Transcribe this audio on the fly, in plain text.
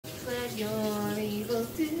what you're able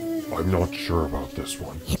to. I'm not sure about this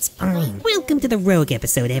one. It's fine. Welcome to the Rogue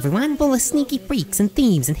episode, everyone, full of sneaky freaks and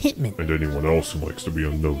thieves and hitmen. And anyone else who likes to be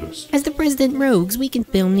unnoticed. As the President Rogues, we can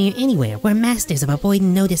film near anywhere. We're masters of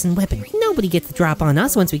avoiding notice and weaponry. Nobody gets the drop on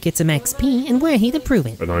us once we get some XP, and we're here to prove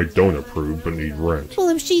it. And I don't approve, but need rent. Well,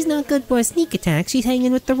 if she's not good for a sneak attack, she's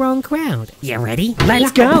hanging with the wrong crowd. You ready?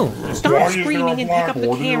 Let's go! Stop screaming and pick up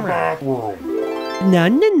the camera.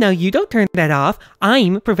 No, you don't turn that off.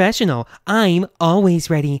 I'm professional. I'm always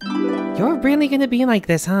ready. You're really gonna be like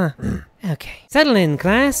this, huh? Okay. Settle in,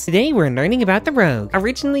 class. Today we're learning about the Rogue.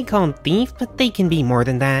 Originally called Thief, but they can be more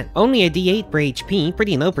than that. Only a D8 for HP,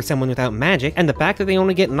 pretty low for someone without magic, and the fact that they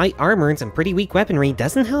only get light armor and some pretty weak weaponry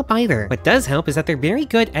doesn't help either. What does help is that they're very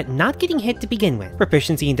good at not getting hit to begin with.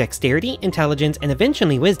 Proficiency in dexterity, intelligence, and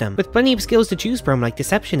eventually wisdom, with plenty of skills to choose from like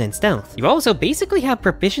deception and stealth. You also basically have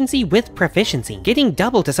proficiency with proficiency, getting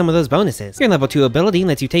double to some of those bonuses. Your level 2 ability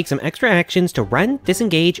lets you take some extra actions to run,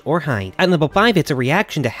 disengage, or hide. At level 5, it's a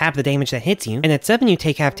reaction to half the damage that hits you, and at 7 you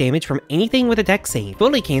take half damage from anything with a dex save,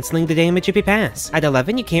 fully cancelling the damage if you pass. At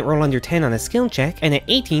 11 you can't roll under 10 on a skill check, and at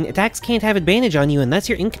 18 attacks can't have advantage on you unless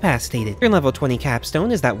you're incapacitated. Your level 20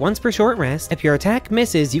 capstone is that once per short rest, if your attack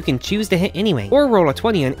misses you can choose to hit anyway, or roll a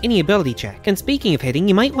 20 on any ability check. And speaking of hitting,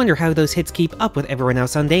 you might wonder how those hits keep up with everyone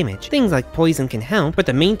else on damage. Things like poison can help, but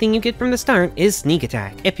the main thing you get from the start is sneak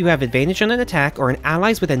attack. If you have advantage on an attack or an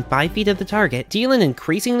allies within 5 feet of the target, deal an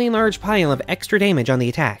increasingly large pile of extra damage on the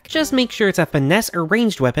attack. Just make sure it's a finesse or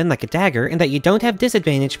ranged weapon like a dagger and that you don't have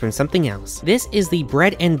disadvantage from something else. This is the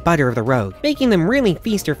bread and butter of the rogue, making them really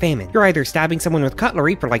feast or famine. You're either stabbing someone with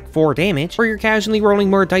cutlery for like 4 damage, or you're casually rolling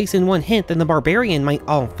more dice in one hit than the barbarian might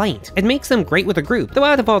all fight. It makes them great with a group, though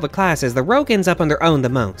out of all the classes, the rogue ends up on their own the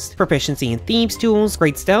most. Proficiency in thieves tools,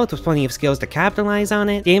 great stealth with plenty of skills to capitalize on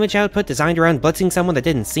it, damage output designed around blitzing someone that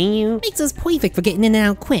didn't see you. Makes us perfect for getting in and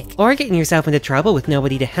out quick. Or getting yourself into trouble with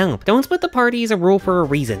nobody to help. Don't split the party is a rule for a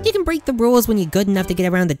reason. You can break the rules when you're good enough to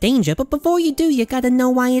get around the danger, but before you do, you gotta know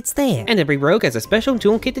why it's there. And every rogue has a special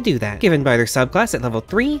toolkit to do that, given by their subclass at level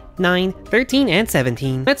 3, 9, 13, and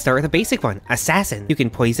 17. Let's start with a basic one, Assassin. You can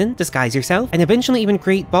poison, disguise yourself, and eventually even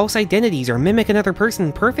create false identities or mimic another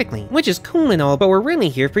person perfectly, which is cool and all, but we're really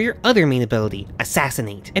here for your other main ability,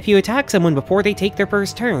 Assassinate. If you attack someone before they take their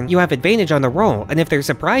first turn, you have advantage on the roll, and if they're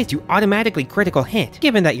surprised, you automatically critical hit.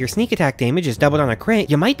 Given that your sneak attack damage is doubled on a crit,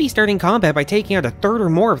 you might be starting combat by taking out a third or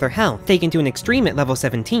more of their health, taken to an extreme at level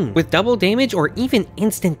 17, with double damage or even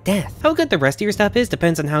instant death. How good the rest of your stuff is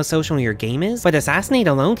depends on how social your game is, but Assassinate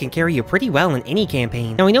alone can carry you pretty well in any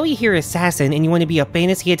campaign. Now I know you hear assassin and you want to be a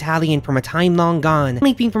fantasy Italian from a time long gone,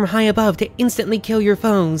 leaping from high above to instantly kill your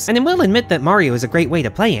foes. And I will admit that Mario is a great way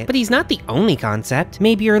to play it, but he's not the only concept.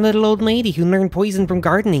 Maybe you're a little old lady who learned poison from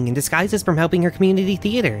gardening and disguises from helping her community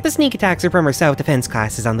theater. The sneak attacks are from her self-defense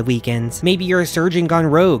classes on the weekends. Maybe you're a surgeon gone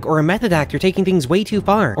rogue, or a method actor taking things way too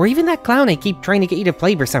far, or even that clown I keep trying to get you to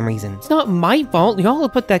play for some reason. It's not my fault. Y'all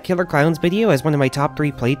have put that Killer Clowns video as one of my top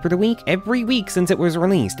 3 played for the week every week since it was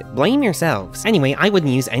released. Blame yourselves. Anyway, I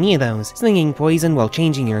wouldn't use any of those. Slinging poison while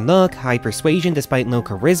changing your look, high persuasion despite low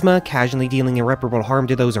charisma, casually dealing irreparable harm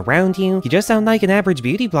to those around you. You just sound like an average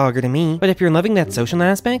beauty blogger to me. But if you're loving that social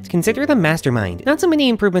aspect, consider the Mastermind. Not so many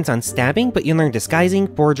improvements on stabbing, but you learn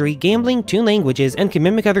disguising, forgery, gambling, 2 languages, and can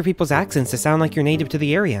mimic other people's accents to sound like you're native to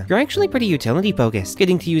the area. You're actually pretty utility focused,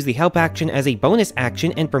 getting to use the help action as a bonus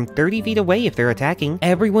action and from 30 feet away if they're attacking.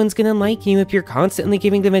 Everyone's gonna like you if you're constantly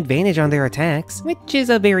giving them advantage on their attacks, which is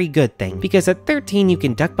a very good thing, because at 13 you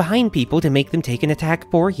can duck behind people to make them take an attack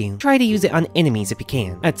for you. Try to use it on enemies if you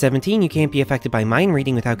can. At 17 you can't be affected by mind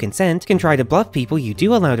reading without consent, can try to bluff people you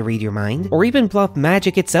do allow to read your mind, or even bluff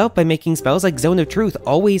magic itself by making spells like Zone of Truth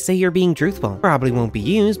always say you're being truthful. Probably won't be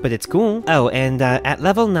used, but it's cool. Oh, and at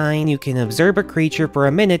level 9 you can observe a creature for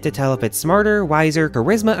a minute to tell if it's smarter, wiser,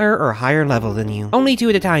 charisma-er, or higher level than you. Only 2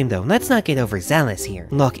 at a time though, let's not get overzealous here.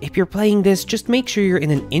 Look, if you're playing this, just make sure you're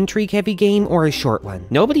in an intrigue-heavy game or a short one.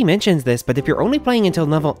 Nobody mentions this, but if you're only playing until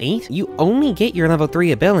level 8, you only get your level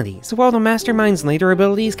 3 abilities. So while the Mastermind's later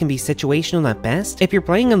abilities can be situational at best, if you're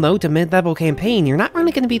playing a low to mid-level campaign, you're not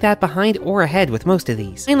really going to be that behind or ahead with most of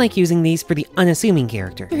these. I like using these for the unassuming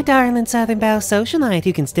character. Your darling Southern Belle socialite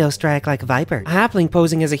who can still strike like a viper. A halfling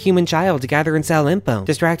posing as a human child to gather and sell info,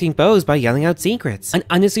 distracting foes by yelling out secrets. An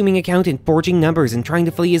unassuming accountant forging numbers and trying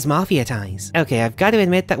to flee his mafia ties. Okay, I've got to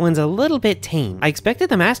admit that one's a little bit tame. I expected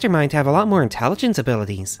the Mastermind to have a lot more intelligence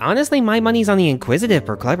abilities. Honestly, my money's on the Inquisitive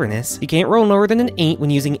for cleverness. You can't roll lower than an 8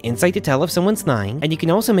 when using Insight to tell if someone's lying, and you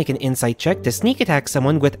can also make an Insight check to sneak attack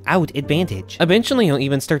someone without advantage. Eventually, you'll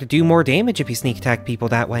even start to do more damage if you sneak attack people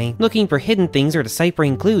that way. Looking for hidden things or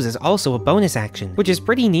deciphering clues is also a bonus action, which is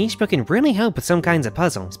pretty niche but can really help with some kinds of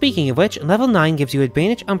puzzles. Speaking of which, level 9 gives you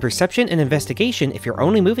advantage on perception and investigation if you're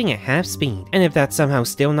only moving at half speed. And if that's somehow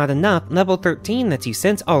still not enough, level 13 lets you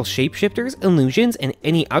sense all shapeshifters, illusions, and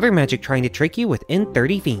any other magic trying to trick you within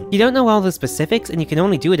 30 feet. You don't know all the specifics and you can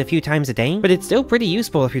only do it a few times a day, but it's still pretty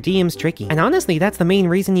useful if your DM's tricky. And honestly, that's the main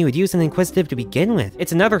reason you would use an Inquisitive to begin with.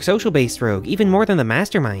 It's another social-based rogue, even more than the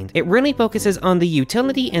Mastermind. It really focuses on the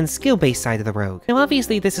utility and skill-based side of the rogue. Now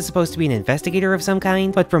obviously this is supposed to be an investigator of some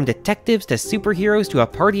kind, but from detectives to superheroes to a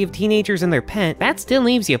party of teenagers and their pet, that still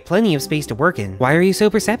leaves you plenty of space to work in. Why are you so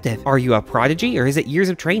perceptive? Are you a prodigy or is it years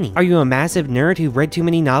of training? Are you a massive nerd who read too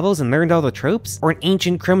many novels and learned all the tropes? Or an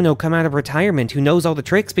ancient criminal come out of retirement who knows all the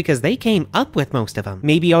tricks because they came up with most of them?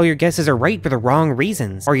 Maybe all your guesses are right for the wrong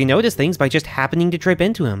reasons. Or you notice things by just happening to trip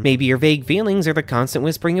into them. Maybe your vague feelings are the constant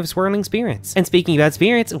whispering of swirling spirits. And speaking about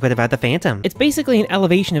spirits, what about the Phantom? It's basically an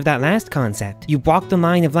elevation of that last concept. You walk the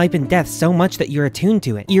line of life and death so much that you're attuned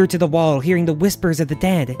to it. Ear to the wall, hearing the whispers of the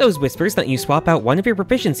dead. Those whispers let you swap out one of your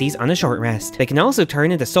proficiencies on a short rest. They can also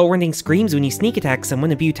turn into soul-rending screams when you sneak attack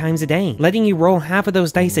someone a few times a day, letting you roll half of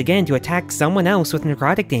those dice again to attack someone else with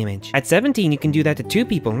necrotic damage. At 17, you can do that to 2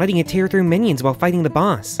 people, letting it tear through minions while fighting the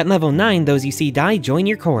boss. At level 9, those you see die join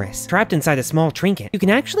your chorus, trapped inside a small trinket. You can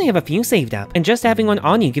actually have a few saved up, and just having one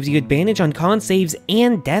on you gives you advantage on con saves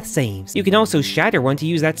and death saves. You can also shatter one to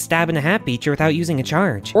use that stab and a half feature without using a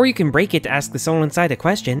charge. Or you can break it to ask the soul inside a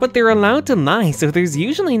question, but they're allowed to lie, so there's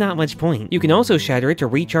usually not much point. You can also shatter it to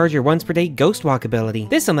recharge your once per day ghost walk ability.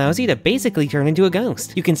 This allows you to basically turn into a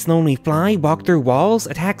ghost. You can slowly fly, walk through walls,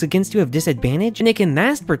 attacks against you have disadvantage, and it can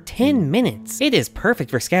last for 10 minutes. It is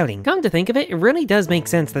perfect for scouting. Come to think of it, it really does make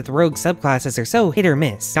sense that the rogue subclasses are so hit or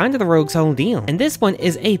miss. Kinda the rogue's whole deal. And this one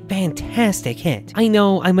is a fantastic hit. I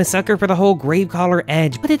know, I'm a sucker for the whole Gravecaller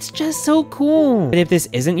edge, but it's just so cool. But if this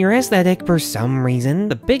isn't your aesthetic for some reason,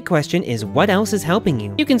 the big question is what else is helping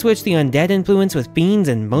you? You can switch the undead influence with fiends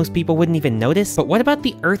and most people wouldn't even notice, but what about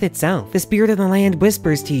the earth itself? The spirit of the land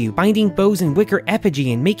whispers to you, binding foes in wicker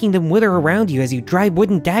effigy and making them wither around you as you drive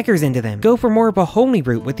wooden daggers into them. Go for more of a holy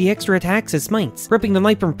route with the extra attacks as smites, ripping the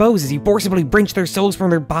life from foes as you forcibly wrench their souls from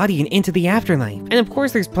their body and into the afterlife. And of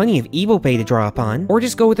course there's plenty of evil pay to draw upon, or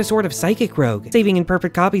just go with a sort of psychic rogue, saving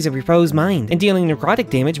imperfect copies of your foe's mind, and dealing necrotic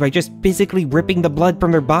damage by just physically ripping the blood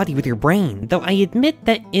from their body with your brain, though I admit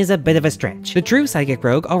that is a bit of a stretch. The true psychic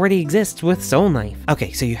rogue already exists with soul knife.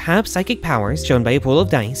 Okay, so you have psychic powers, shown by a pool of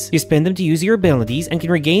dice, you spend them to use your abilities and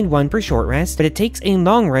can regain one per short rest, but it takes a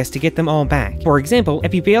long rest to get them all back. For example,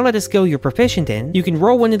 if you fail at a skill you're proficient in, you can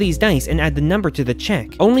roll one of these dice and add the number to the check,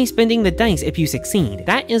 only spending the dice if you succeed.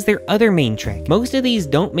 That is their other main trick. Most of these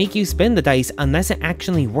don't make you spend the dice unless it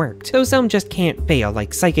actually worked, though some just can't fail,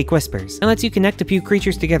 like Psychic Whispers. It lets you connect a few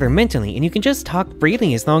creatures together mentally, and you can just talk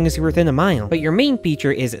freely as long as you're within a mile. But your main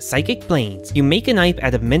feature is Psychic Blades. You make a knife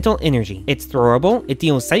out of mental energy. It's throwable, it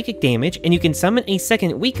deals psychic damage, and you can summon a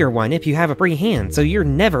second weaker one if you have a free hand, so you're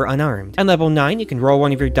never unarmed. At level 9, you can roll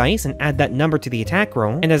one of your dice and add that number to the attack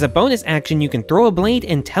roll, and as a bonus action, you can throw a blade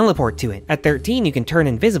and teleport to it. At 13, you can turn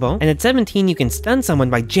invisible, and at 17, you can stun someone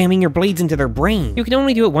by jamming your blades into their brain. You can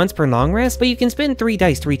only do it once per long rest, but you can spend 3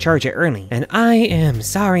 dice to recharge it early. And I am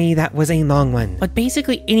sorry that was a long one. But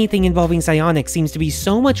basically anything involving psionics seems to be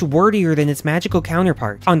so much wordier than its magical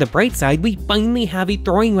counterpart. On the bright side, we finally have a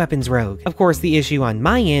throwing weapons rogue. Of course, the issue on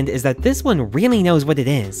my end is that this one really knows what it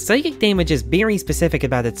is. Psychic damage is very specific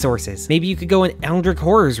about its sources. Maybe you could go an Eldritch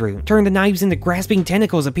Horrors route, turn the knives into grasping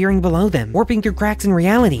tentacles appearing below them, warping through cracks in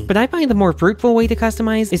reality. But I find the more fruitful way to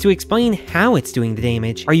customize is to explain how it's doing the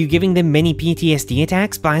damage. Are you giving them many PTSD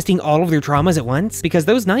attacks, blasting all of their traumas at once? Because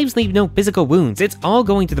those knives leave no physical wounds, it's all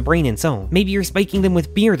going to the brain and soul. Maybe you're spiking them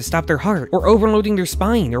with fear to stop their heart, or overloading their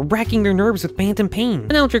spine, or racking their nerves with phantom pain.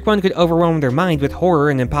 An Eldritch one could overwhelm their mind with horror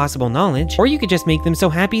and impossible knowledge, or you could just make them so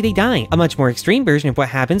happy they die. A much more extreme version of what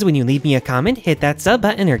happens when you leave me a comment, hit that sub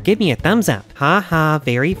button, or give me a thumbs up. Haha,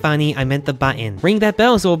 very funny, I meant the button. Ring that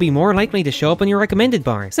bell so it'll be more likely to show up on your recommended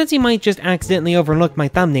bar, since you might just accidentally overlook my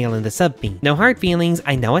thumbnail in the sub feed. No hard feelings,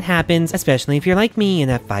 I know it happens, especially if you're like me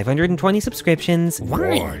and have 520 subscriptions.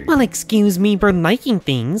 Why? Well, excuse me for liking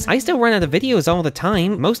things. I still run out of videos all the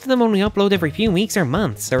time. Most of them only upload every few weeks or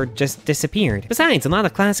months, or just disappeared. Besides, a lot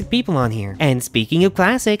of classic people on here. And speaking of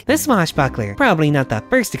classic, the Swashbuckler. Probably not the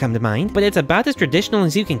first to come to mind, but it's about as traditional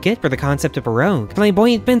as you can get for the concept except of a rogue.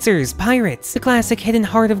 Flamboyant pincers, pirates, the classic hidden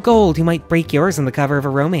heart of gold who might break yours on the cover of a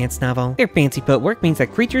romance novel. Their fancy footwork means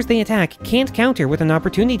that creatures they attack can't counter with an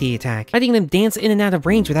opportunity attack, letting them dance in and out of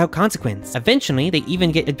range without consequence. Eventually, they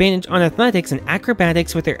even get advantage on athletics and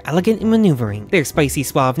acrobatics with their elegant maneuvering. Their spicy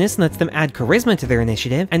suaveness lets them add charisma to their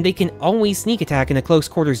initiative, and they can always sneak attack in a close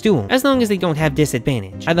quarters duel, as long as they don't have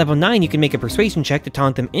disadvantage. At level 9, you can make a persuasion check to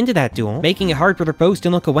taunt them into that duel, making it hard for their foes to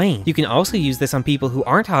look away. You can also use this on people who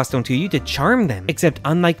aren't hostile to you to charm them, except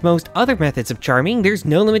unlike most other methods of charming, there's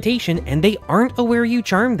no limitation and they aren't aware you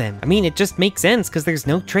charmed them. I mean, it just makes sense because there's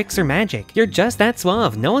no tricks or magic. You're just that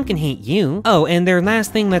suave, no one can hate you. Oh, and their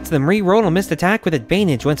last thing lets them re-roll a missed attack with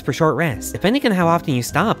advantage once per short rest. Depending on how often you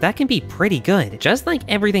stop, that can be pretty good. Just like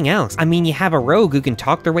everything else, I mean, you have a rogue who can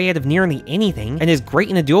talk their way out of nearly anything and is great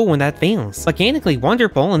in a duel when that fails. Mechanically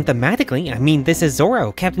wonderful, and thematically, I mean, this is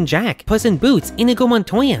Zorro, Captain Jack, Puss in Boots, Inigo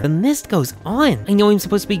Montoya, the list goes on. I know I'm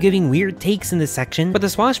supposed to be giving weird takes in this section, but the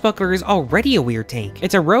Swashbuckler is already a weird take.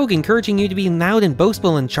 It's a rogue encouraging you to be loud and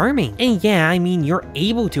boastful and charming. And yeah, I mean, you're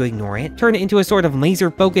able to ignore it, turn it into a sort of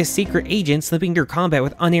laser-focused secret agent slipping through combat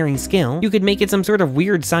with unerring skill. You could make it some sort of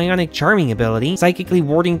weird psionic charming ability, psychically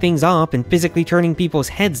warding things off and physically turning people's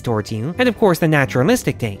heads towards you. And of course the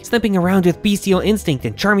naturalistic take, slipping around with bestial instinct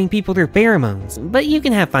and charming people through pheromones. But you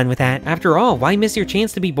can have fun with that. After all, why miss your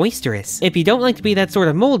chance to be boisterous? If you don't like to be that sort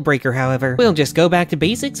of mold breaker, however, we'll just go back to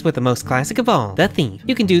basics with the most classic of all, the thief.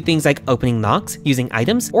 You can do things like opening locks, using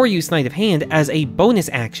items, or use sleight of hand as a bonus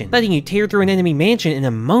action, letting you tear through an enemy mansion in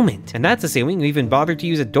a moment. And that's assuming you even bothered to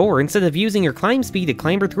use a door instead of using your climb speed to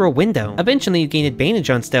clamber through a window. Eventually you gain advantage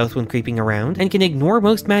on stealth when creeping around, and can ignore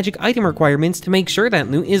most magic item requirements to make sure that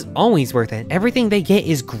loot is always worth it. Everything they get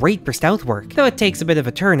is great for stealth work, though it takes a bit of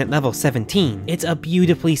a turn at level 17. It's a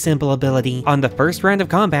beautifully simple ability. On the first round of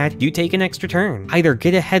combat, you take an extra turn. Either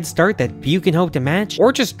get a head start that few can hope to match,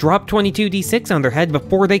 or just drop 22d6 on their head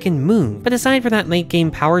before they can move. But aside from that late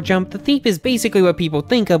game power jump, the thief is basically what people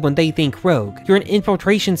think of when they think rogue. You're an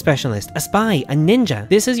infiltration specialist, a spy, a ninja.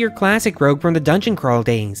 This is your classic rogue from the dungeon crawl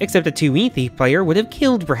days, except a 2e thief player would have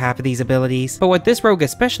killed for half of these abilities. But what this rogue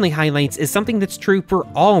especially highlights is something that's true for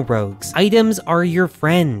all rogues. Items are your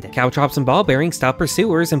friend. Caltrops and ball bearings stop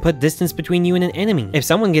pursuers and put distance between you and an enemy. If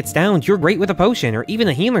someone gets downed, you're great with a potion or even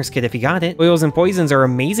a healer's kit if you got it. Oils and poisons are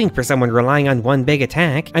amazing for someone relying on one big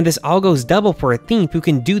attack, and this all goes double for a thief who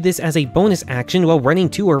can do this as a bonus action while running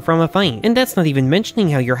to or from a fight. And that's not even mentioning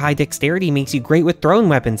how your high dexterity makes you great with thrown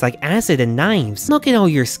weapons like acid and knives. Look at all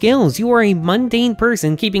your skills. You are a mundane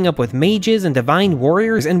person keeping up with mages and divine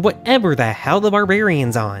warriors and whatever the hell the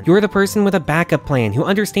barbarian's on. You're the person with a backup plan who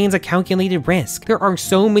understands a calculated risk. There are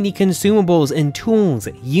so many consumables and tools.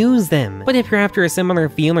 Use them. But if you're after a similar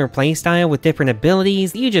feel or playstyle with different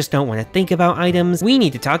abilities, you just don't want to think about items, we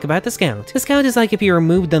need to talk about the Scout. The Scout is like if you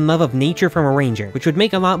removed the love of nature from a ranger, which would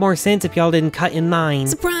make a lot more sense if y'all didn't cut in line.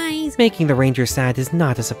 Surprise! Making the ranger sad is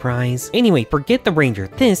not a surprise. Anyway, forget the ranger.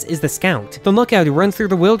 This is the Scout. The lookout who runs through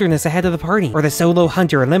the wilderness ahead of the party, or the solo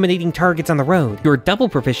hunter eliminating targets on the road. You're double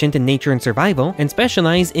proficient in nature and survival, and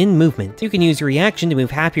specialize in movement. You can use your reaction to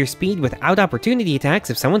move half your speed without opportunity attacks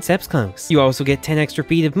if someone steps close. You also get 10 extra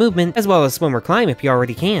feet of movement, as well as swim or climb if you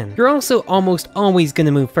already can. You're also almost always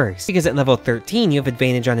gonna move first, because at level 13 you have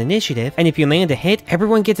advantage on initiative, and if you land a hit,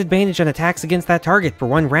 everyone gets advantage on attacks against that target for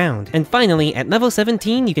one round. And finally, at level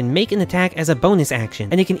 17 you can make an attack as a bonus action,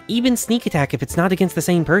 and it can even sneak attack if it's not against the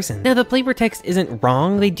same person. Now the flavor text isn't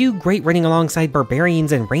wrong, they do great running alongside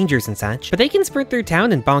barbarians and rangers and such, but they can sprint through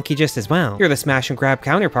town and bonk you just as well. You're the smash and grab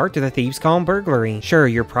counterpart to the thieves' calm burglary. Sure,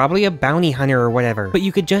 you're probably a bounty hunter or whatever, but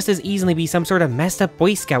you could just as easily be some sort of messed up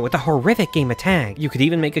Boy Scout with a horrific game of tag. You could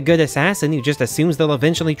even make a good assassin who just assumes they'll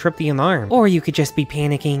eventually trip the alarm. Or you could just be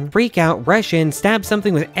panicking, freak out, rush in, stab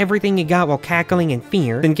something with everything you got while cackling in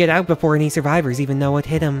fear, then get out before any survivors even know what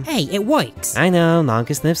hit them. Hey, it works! I know,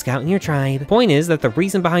 longest lived scout in your tribe. Point is that the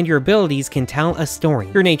reason behind your abilities can tell a story.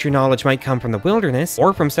 Your nature knowledge might come from the wilderness,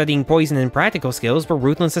 or from studying poison and practical skills for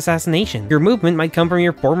ruthless assassination. Your movement might come from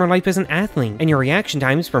your former life as an athlete, and your reaction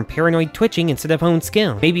times from paranoid twitching instead of honed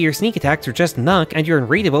skill. Maybe your sneak attacks are just luck, and you're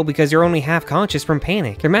unreadable because you're only half conscious from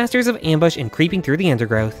panic. You're masters of ambush and creeping through the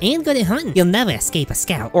undergrowth. And good at hunting. You'll never escape a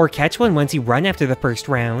scout. Or catch one once you run after the first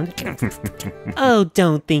round. Oh,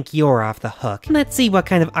 don't think you're off the hook. Let's see what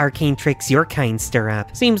kind of arcane tricks your kind stir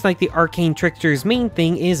up. Seems like the Arcane Trickster's main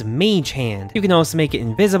thing is Mage Hand. You can also make it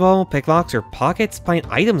invisible, pick locks or pockets, plant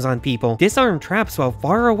items on people, disarm traps while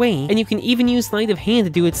far away, and you can even use Sleight of Hand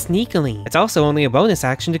to do it sneakily. It's also only a bonus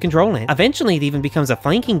action to control it. Eventually it even becomes a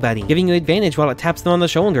flanking buddy, giving you advantage while it taps them on the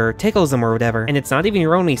shoulder or tickles them or whatever, and it's not even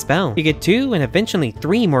your only spell. You get 2 and eventually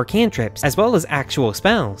 3 more cantrips, as well as actual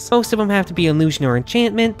spells. Most of them have to be illusion or enchantment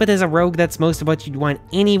enchantment, but as a rogue that's most of what you'd want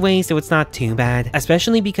anyway, so it's not too bad.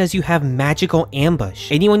 Especially because you have magical ambush.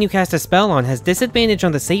 Anyone you cast a spell on has disadvantage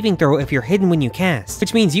on the saving throw if you're hidden when you cast,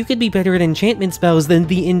 which means you could be better at enchantment spells than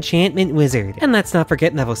the enchantment wizard. And let's not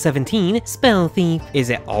forget level 17, Spell Thief. Is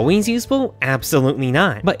it always useful? Absolutely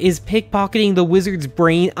not. But is pickpocketing the wizard's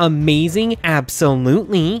brain amazing?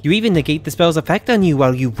 Absolutely. You even negate the spell's effect on you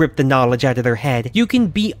while you rip the knowledge out of their head. You can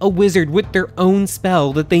beat a wizard with their own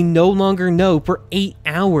spell that they no longer know for 8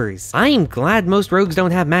 hours. I am glad most rogues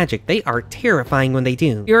don't have magic. They are terrifying when they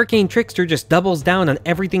do. Your Arcane Trickster just doubles down on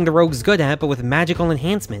everything the rogue's good at, but with magical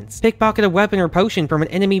enhancements. Pickpocket a weapon or potion from an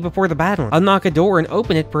enemy before the battle. Unlock a door and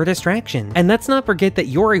open it for a distraction. And let's not forget that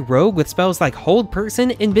you're a rogue with spells like Hold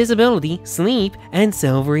Person, Invisibility, Sleep, and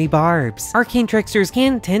Silvery Barbs. Arcane Tricksters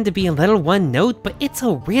can tend to be a little one note, but it's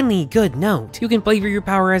a really good note. You can flavor your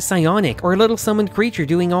power as psionic or a little summoned creature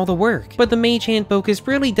doing all the work. But the mage hand focus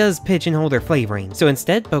really does pigeonhole their flavoring. So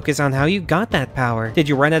instead, focus on how you got that power. Did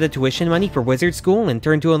you run out of tuition money for wizard school and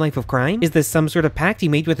turn to a life of crime? Is this some sort of pact you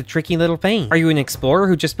made with a tricky little fae? Are you an explorer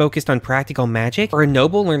who just focused on practical magic? Or a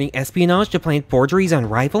noble learning espionage to plant forgeries on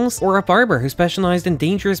rivals? Or a barber who specialized in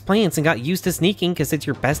dangerous plants and got used to sneaking because it's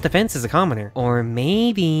your best defense as a commoner? Or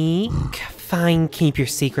maybe... Fine, keep your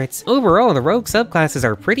secrets. Overall, the rogue subclasses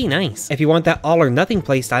are pretty nice. If you want that all or nothing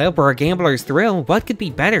playstyle for a gambler's thrill, what could be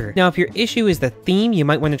better? Now, if your issue is the theme, you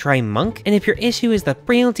might want to try monk, and if your issue is the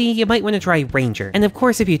frailty, you might want to try ranger. And of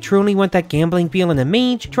course, if you truly want that gambling feel in a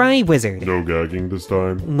mage, try wizard. No gagging this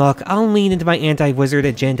time? Look, I'll lean into my anti-wizard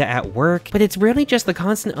agenda at work, but it's really just the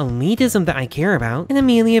constant elitism that I care about, and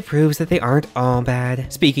Amelia proves that they aren't all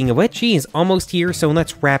bad. Speaking of which, she is almost here, so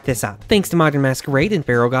let's wrap this up. Thanks to Modern Masquerade and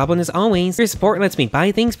Pharaoh Goblin as always. Your support lets me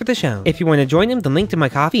buy things for the show. If you want to join them, the link to my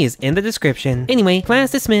coffee is in the description. Anyway, class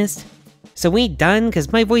dismissed. So we done?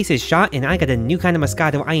 Cause my voice is shot and I got a new kind of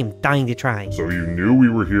Moscato I am dying to try. So you knew we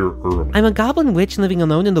were here early? I'm a goblin witch living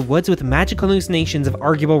alone in the woods with magic hallucinations of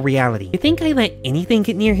arguable reality. You think I let anything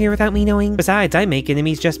get near here without me knowing? Besides, I make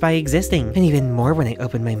enemies just by existing. And even more when I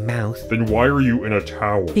open my mouth. Then why are you in a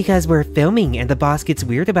towel? Because we're filming and the boss gets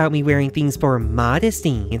weird about me wearing things for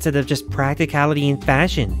modesty instead of just practicality and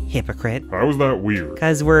fashion, hypocrite. How is that weird?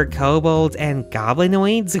 Cause we're kobolds and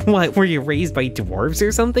goblinoids? What, were you raised by dwarves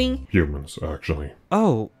or something? Humans, actually.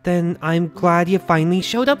 Oh, then I'm glad you finally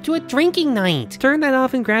showed up to a drinking night. Turn that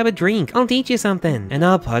off and grab a drink. I'll teach you something. And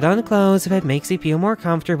I'll put on clothes if it makes you feel more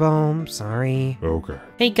comfortable. Sorry. Okay.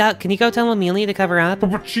 Hey, Guck, can you go tell Amelia to cover up?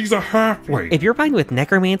 But she's a halfway. If you're fine with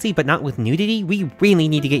necromancy but not with nudity, we really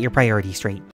need to get your priorities straight.